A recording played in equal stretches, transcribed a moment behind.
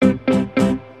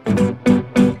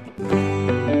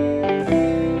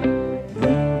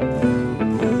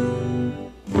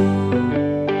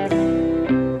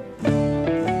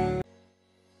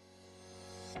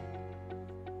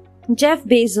Jeff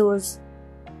Bezos.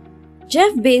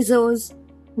 Jeff Bezos,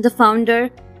 the founder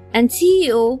and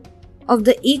CEO of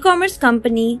the e-commerce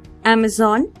company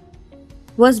Amazon,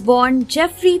 was born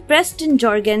Jeffrey Preston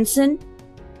Jorgensen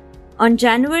on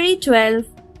January 12,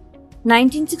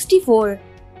 1964,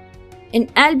 in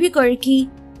Albuquerque,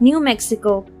 New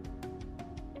Mexico.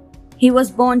 He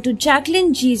was born to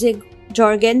Jacqueline G.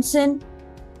 Jorgensen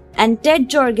and Ted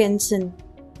Jorgensen.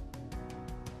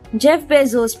 Jeff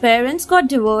Bezos' parents got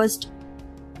divorced,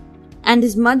 and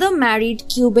his mother married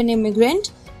Cuban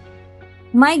immigrant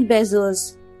Mike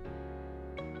Bezos.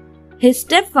 His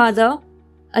stepfather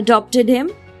adopted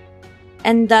him,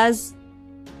 and thus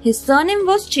his surname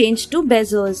was changed to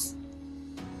Bezos.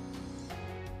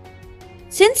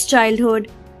 Since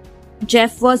childhood,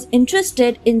 Jeff was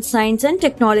interested in science and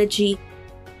technology.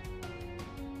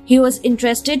 He was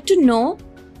interested to know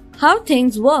how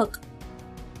things work.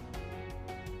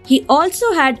 He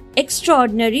also had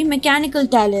extraordinary mechanical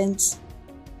talents.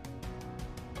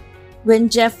 When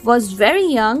Jeff was very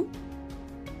young,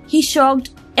 he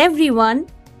shocked everyone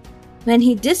when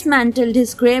he dismantled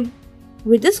his crib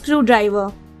with a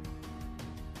screwdriver.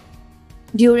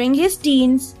 During his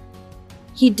teens,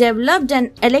 he developed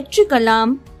an electric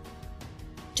alarm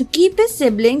to keep his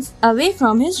siblings away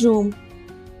from his room.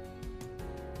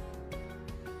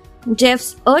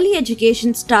 Jeff's early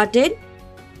education started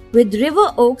with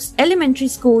River Oaks Elementary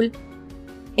School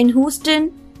in Houston,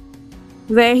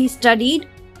 where he studied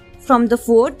from the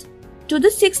 4th to the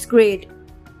 6th grade.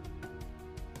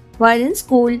 While in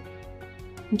school,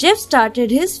 Jeff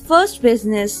started his first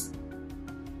business.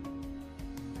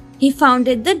 He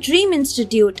founded the Dream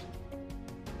Institute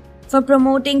for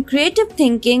promoting creative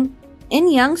thinking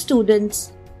in young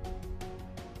students.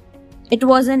 It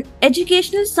was an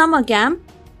educational summer camp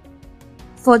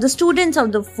for the students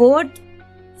of the 4th,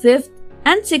 5th,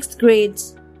 and 6th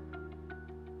grades.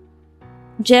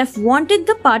 Jeff wanted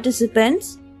the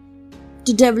participants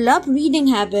to develop reading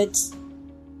habits.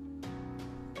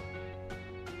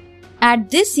 At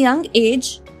this young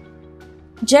age,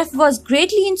 Jeff was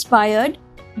greatly inspired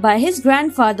by his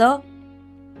grandfather,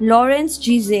 Lawrence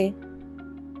Gize.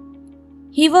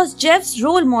 He was Jeff's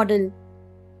role model.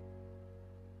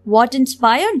 What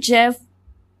inspired Jeff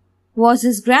was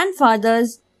his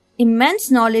grandfather's immense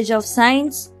knowledge of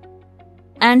science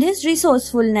and his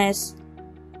resourcefulness.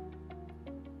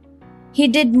 He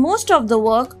did most of the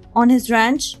work on his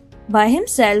ranch by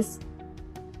himself.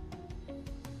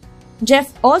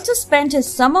 Jeff also spent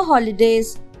his summer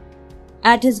holidays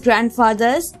at his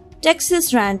grandfather's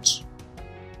Texas ranch.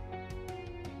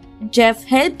 Jeff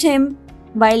helped him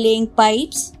by laying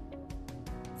pipes,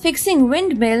 fixing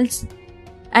windmills,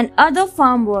 and other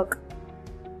farm work.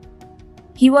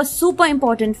 He was super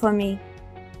important for me,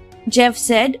 Jeff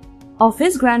said of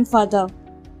his grandfather.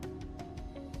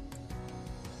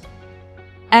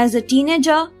 As a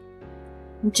teenager,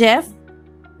 Jeff,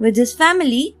 with his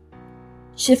family,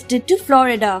 shifted to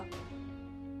Florida.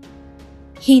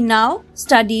 He now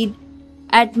studied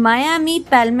at Miami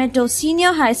Palmetto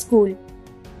Senior High School,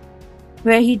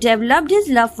 where he developed his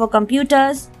love for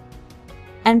computers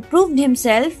and proved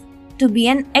himself to be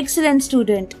an excellent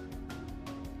student.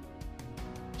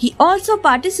 He also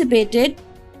participated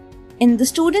in the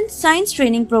Student Science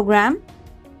Training Program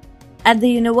at the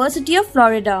University of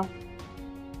Florida,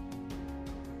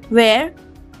 where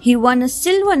he won a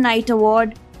Silver Knight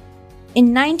Award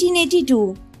in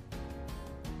 1982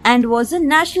 and was a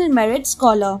National Merit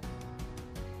Scholar.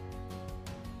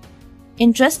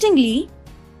 Interestingly,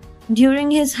 during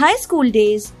his high school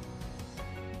days,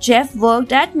 Jeff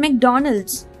worked at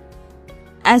McDonald's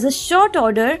as a short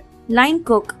order line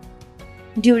cook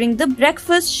during the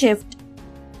breakfast shift.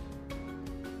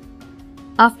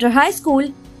 After high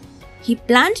school, he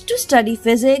planned to study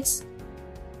physics,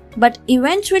 but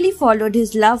eventually followed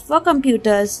his love for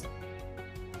computers.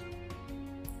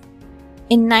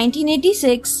 In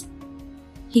 1986,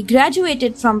 he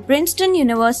graduated from Princeton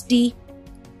University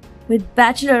with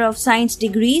Bachelor of Science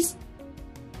degrees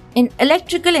in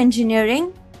Electrical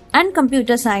Engineering and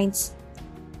Computer Science.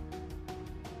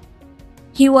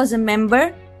 He was a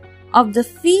member of the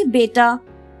Phi Beta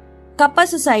Kappa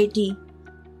Society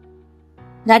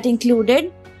that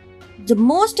included the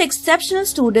most exceptional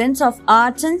students of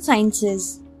arts and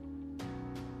sciences.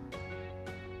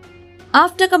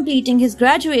 After completing his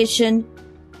graduation,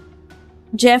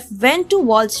 Jeff went to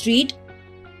Wall Street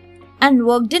and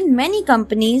worked in many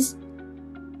companies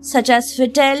such as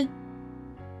Fittel,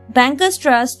 Bankers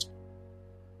Trust,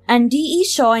 and D.E.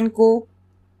 Shaw & Co.,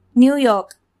 New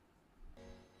York.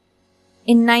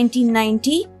 In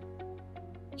 1990,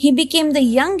 he became the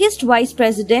youngest vice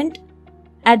president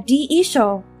at D.E.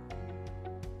 Shaw.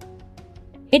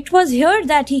 It was here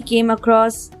that he came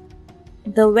across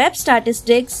the web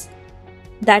statistics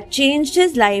that changed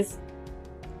his life.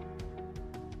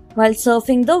 While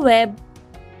surfing the web,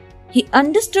 he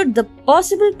understood the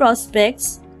possible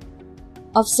prospects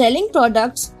of selling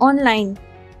products online.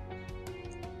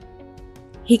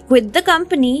 He quit the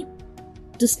company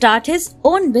to start his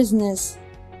own business.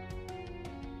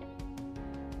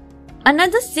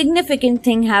 Another significant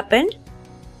thing happened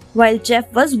while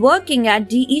Jeff was working at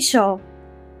D.E. Shaw.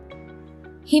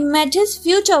 He met his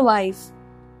future wife.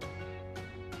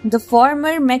 The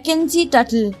former Mackenzie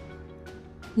Tuttle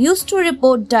used to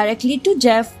report directly to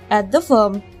Jeff at the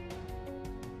firm.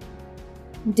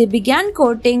 They began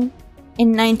courting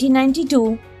in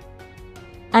 1992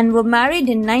 and were married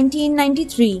in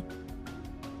 1993.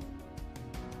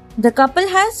 The couple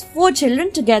has 4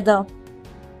 children together,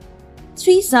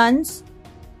 3 sons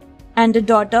and a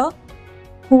daughter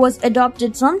who was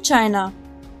adopted from China.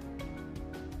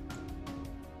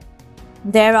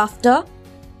 Thereafter,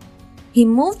 he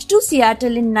moved to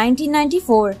Seattle in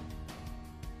 1994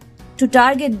 to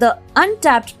target the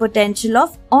untapped potential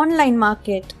of online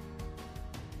market.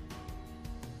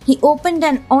 He opened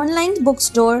an online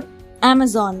bookstore,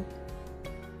 Amazon.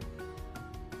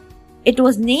 It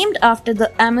was named after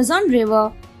the Amazon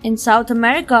River in South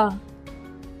America,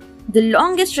 the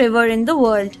longest river in the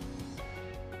world,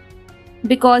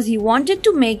 because he wanted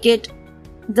to make it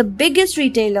the biggest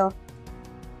retailer.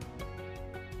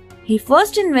 He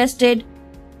first invested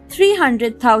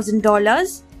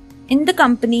 $300,000 in the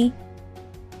company,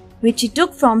 which he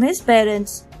took from his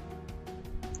parents.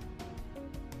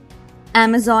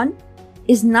 Amazon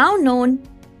is now known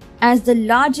as the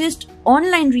largest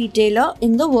online retailer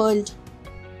in the world.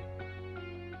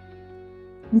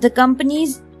 The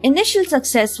company's initial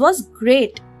success was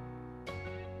great.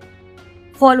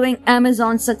 Following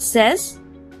Amazon's success,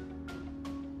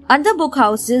 other book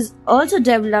houses also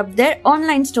developed their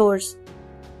online stores.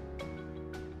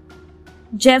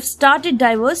 Jeff started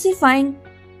diversifying,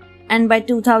 and by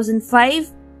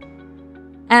 2005,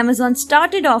 Amazon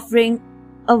started offering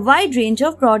a wide range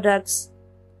of products,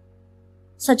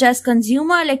 such as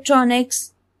consumer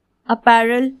electronics,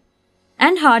 apparel,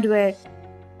 and hardware.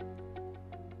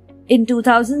 In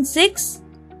 2006,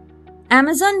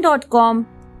 Amazon.com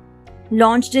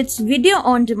launched its video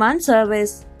on demand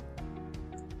service.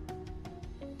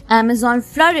 Amazon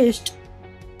flourished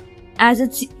as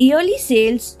its yearly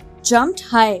sales jumped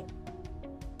high.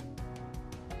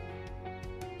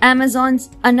 Amazon's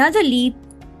another leap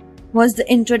was the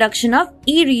introduction of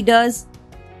e-readers,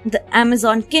 the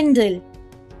Amazon Kindle,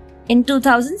 in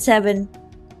 2007.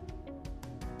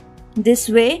 This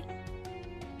way,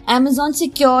 Amazon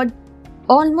secured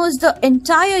almost the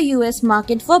entire US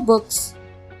market for books.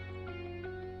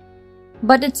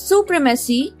 But its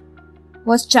supremacy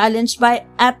was challenged by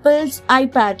Apple's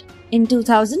iPad in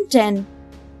 2010.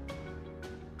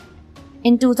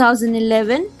 In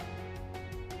 2011,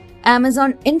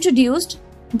 Amazon introduced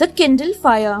the Kindle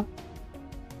Fire,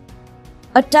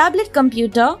 a tablet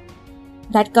computer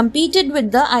that competed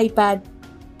with the iPad.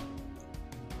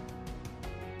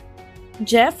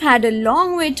 Jeff had a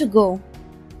long way to go.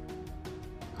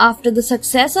 After the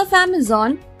success of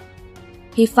Amazon,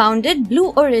 he founded Blue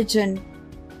Origin,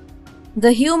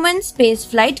 the human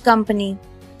spaceflight company.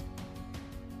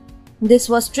 This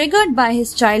was triggered by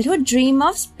his childhood dream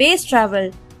of space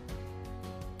travel.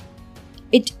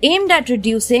 It aimed at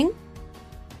reducing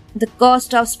the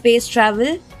cost of space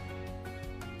travel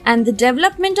and the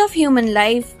development of human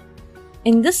life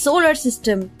in the solar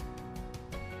system.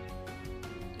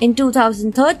 In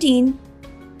 2013,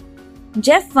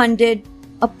 Jeff funded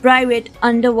a private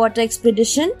underwater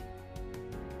expedition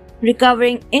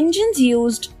recovering engines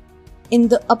used in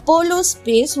the Apollo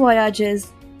space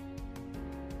voyages.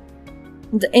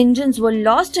 The engines were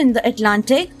lost in the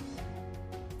Atlantic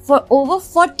for over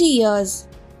 40 years.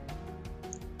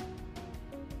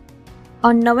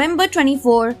 On November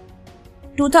 24,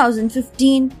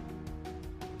 2015,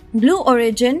 Blue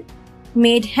Origin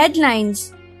made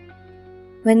headlines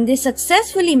when they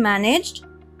successfully managed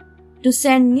to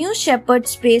send New Shepard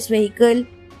space vehicle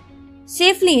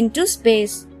safely into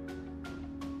space.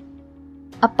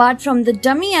 Apart from the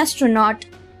dummy astronaut,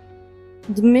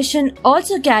 the mission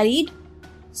also carried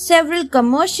several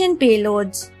commercial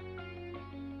payloads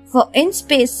for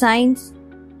in-space science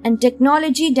and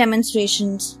technology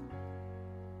demonstrations.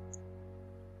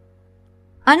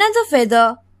 Another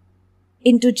feather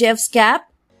into Jeff's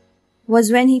cap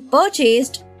was when he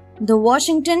purchased the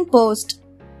Washington Post,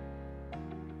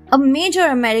 a major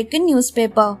American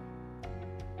newspaper,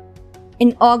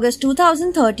 in August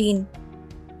 2013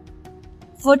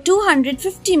 for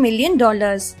 $250 million.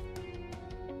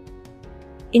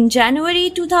 In January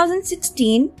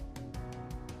 2016,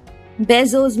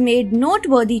 Bezos made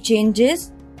noteworthy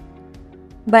changes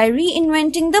by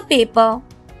reinventing the paper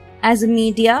as a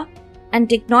media and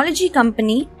technology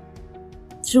company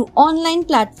through online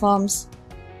platforms.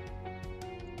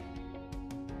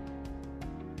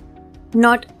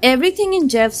 Not everything in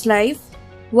Jeff's life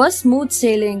was smooth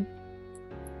sailing.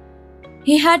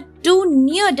 He had two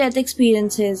near-death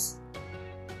experiences.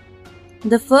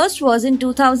 The first was in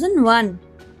 2001,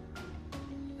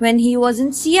 when he was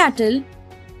in Seattle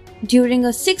during a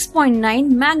 6.9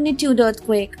 magnitude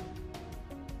earthquake.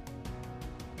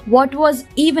 What was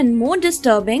even more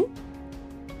disturbing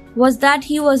was that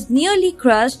he was nearly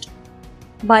crushed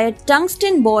by a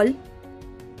tungsten ball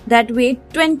that weighed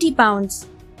 20 pounds.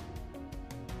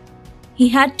 He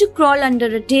had to crawl under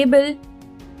a table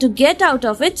to get out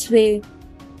of its way.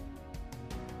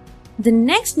 The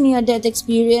next near-death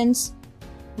experience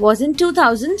was in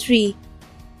 2003,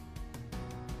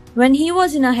 when he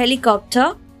was in a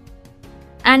helicopter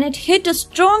and it hit a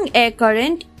strong air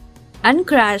current and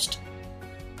crashed.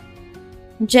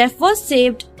 Jeff was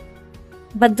saved,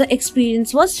 but the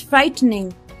experience was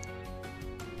frightening.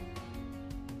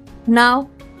 Now,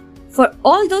 for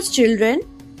all those children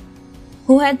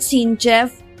who had seen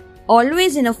Jeff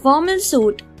always in a formal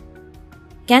suit,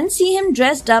 can see him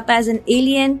dressed up as an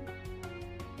alien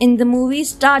in the movie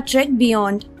Star Trek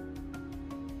Beyond.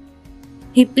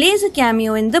 He plays a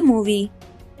cameo in the movie.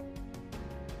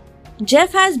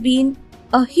 Jeff has been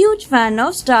a huge fan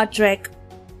of Star Trek.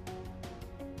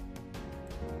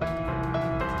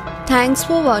 Thanks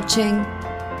for watching.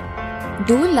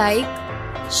 Do like,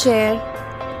 share,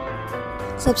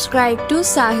 subscribe to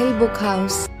Sahil Book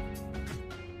House.